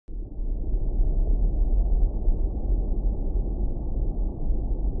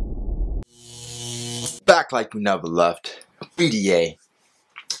Back like we never left. BDA.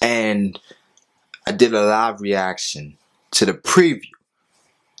 And I did a live reaction to the preview.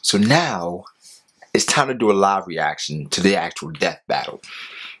 So now it's time to do a live reaction to the actual death battle.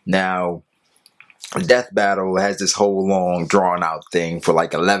 Now, the death battle has this whole long drawn out thing for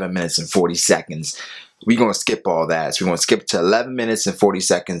like 11 minutes and 40 seconds. We're going to skip all that. So we're going to skip to 11 minutes and 40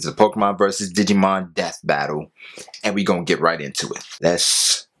 seconds of Pokemon vs. Digimon Death Battle. And we're going to get right into it.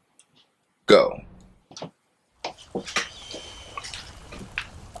 Let's go.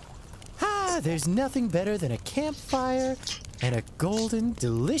 There's nothing better than a campfire and a golden,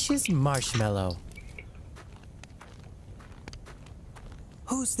 delicious marshmallow.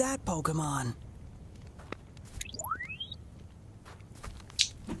 Who's that Pokemon?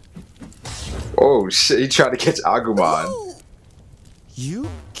 Oh shit, he tried to catch Agumon. Whoa! You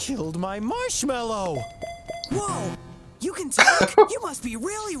killed my marshmallow! Whoa! You can talk? You must be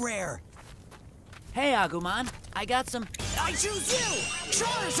really rare! Hey, Agumon, I got some... I choose you!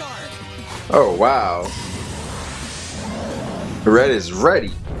 Charizard! Oh, wow. Red is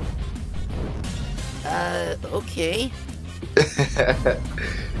ready. Okay.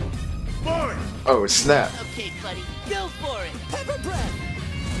 Oh, snap. Okay, buddy, go for it! Pepper breath!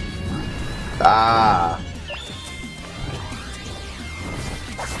 Ah.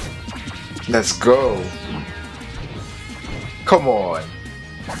 Let's go. Come on.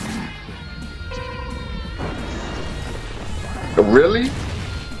 Really?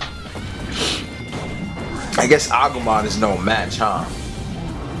 I guess Agumon is no match, huh?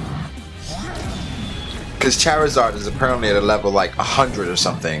 Because Charizard is apparently at a level like 100 or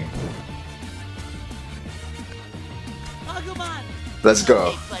something. Agumon! Let's go.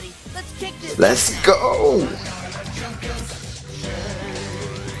 Okay, buddy, let's kick this. Let's go.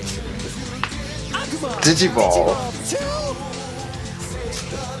 Agumon! Digiball.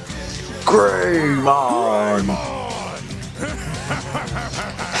 Greymon.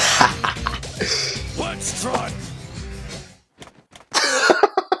 Let's try.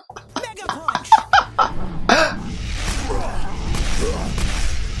 Mega Punch!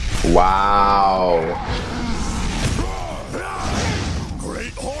 Wow.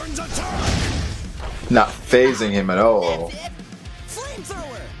 Great Horns attack. Not phasing him at all.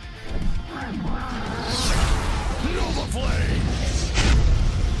 Flamethrower! Nova Flame.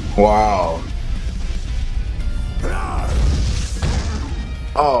 Wow.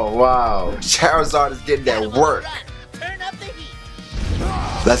 Oh wow. Charizard is getting that work. Turn up the heat.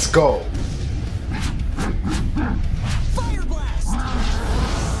 Let's go. Fire Blast!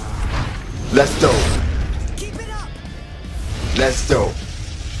 Let's do. Keep it up! Let's do.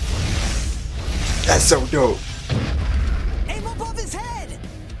 That's so dope. Aim above his head!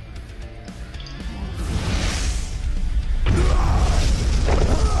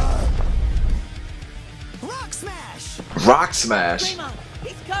 Rock Smash! Rock Smash. Greymon,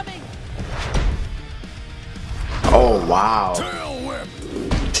 he's coming! Oh wow. Tail Whip.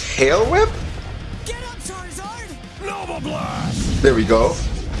 Tail Whip? Get up, Charizard! Nova Blast. There we go.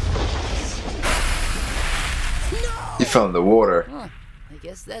 No! He fell in the water. Huh, I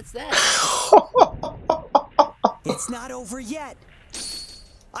guess that's that. It's not over yet.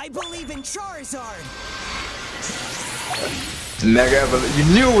 I believe in Charizard. Mega Evolution. You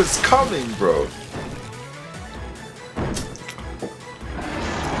knew it was coming, bro.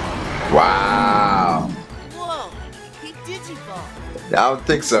 Wow. Whoa, he Digiball. I don't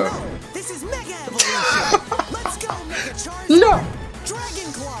think so. No, this is Mega Evolution. Let's go, Mega Charizard. No.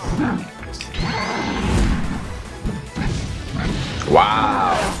 Dragon Claw.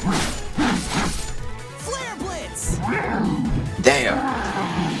 Wow. Flare Blitz. Damn.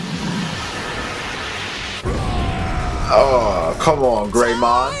 Oh, come on,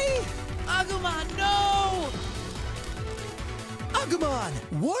 Greymon. Agumon, no! Agumon!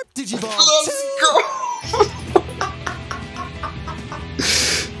 Warp Digiball! Let's go.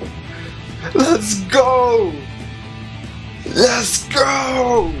 Let's go. Let's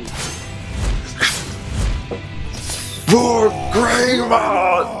go. For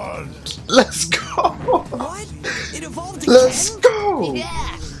Greymon. Let's go. What? It evolved again? Let's go.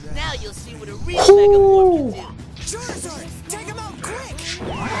 Yeah, now you'll see what a real Mega Form can do. Charizard, take him out quick.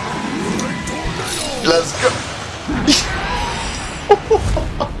 Let's go.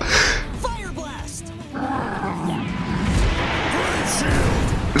 Fire Blast.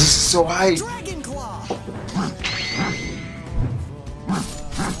 This is so hype. Dragon Claw.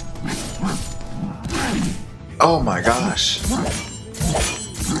 Oh my gosh.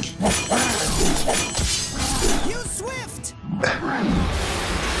 Use Swift.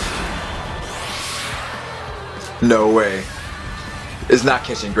 No way. It's not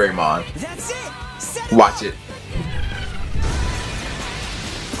catching Greymon. That's it. Set Watch up. it.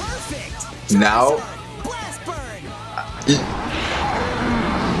 Perfect. Now. Charizard, blast burn.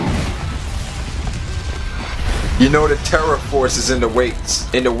 You know the Terror Force is in the wings.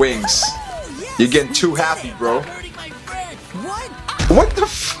 Oh, yes, You're getting we too did happy, it. bro. Hurting my friend. What? What the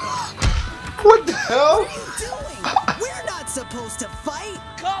f? What the hell? What are you doing? We're not supposed to fight.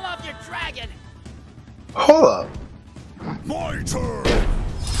 Call off your dragon. Hold up. My turn.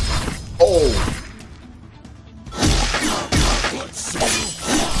 Oh. Let's see you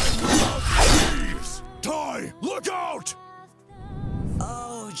fly without ease. Ty, look out!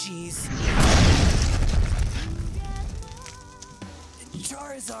 Oh, jeez.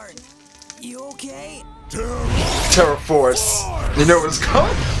 Charizard, you okay? Terror Force. You know what's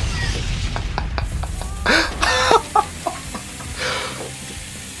coming?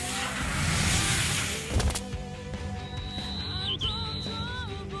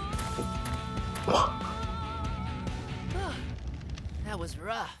 That was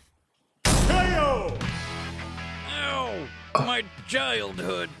rough. KO! Ow! My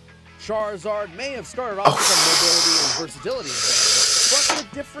childhood. Charizard may have started off with a mobility and versatility advantage, but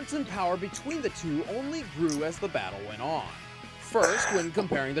the difference in power between the two only grew as the battle went on. First, when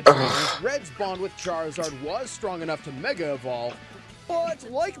comparing the trainers, Red's bond with Charizard was strong enough to Mega Evolve, but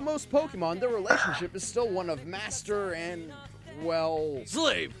like most Pokemon, their relationship is still one of master and, well...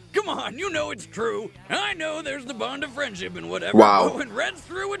 Slave, come on, you know it's true. I know there's the bond of friendship and whatever, Wow. but when Red's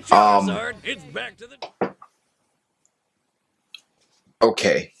through with Charizard, it's back to the...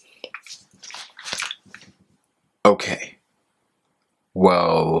 Okay. Okay.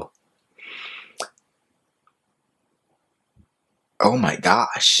 Well. Oh my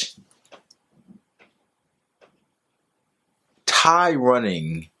gosh. Ty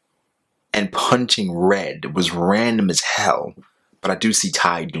running and punching Red was random as hell, but I do see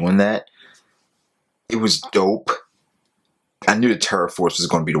Ty doing that. It was dope. I knew the Terror Force was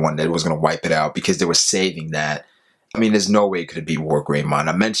going to be the one that was going to wipe it out because they were saving that. I mean, there's no way it could have beat War Greymon.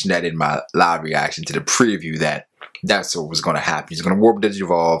 I mentioned that in my live reaction to the preview that that's what was going to happen. He's going to Warp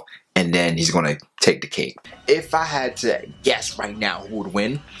Digivolve, and then he's going to take the cake. If I had to guess right now who would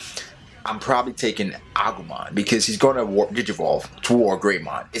win, I'm probably taking Agumon because he's going to Warp Digivolve to War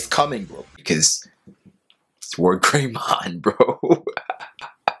Greymon. It's coming, bro, because it's War Greymon, bro.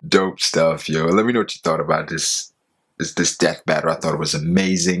 Dope stuff, yo. Let me know what you thought about this death battle. I thought it was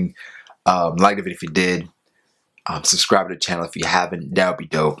amazing. Like the video if you did. Subscribe to the channel if you haven't. That would be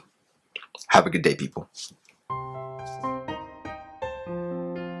dope. Have a good day, people.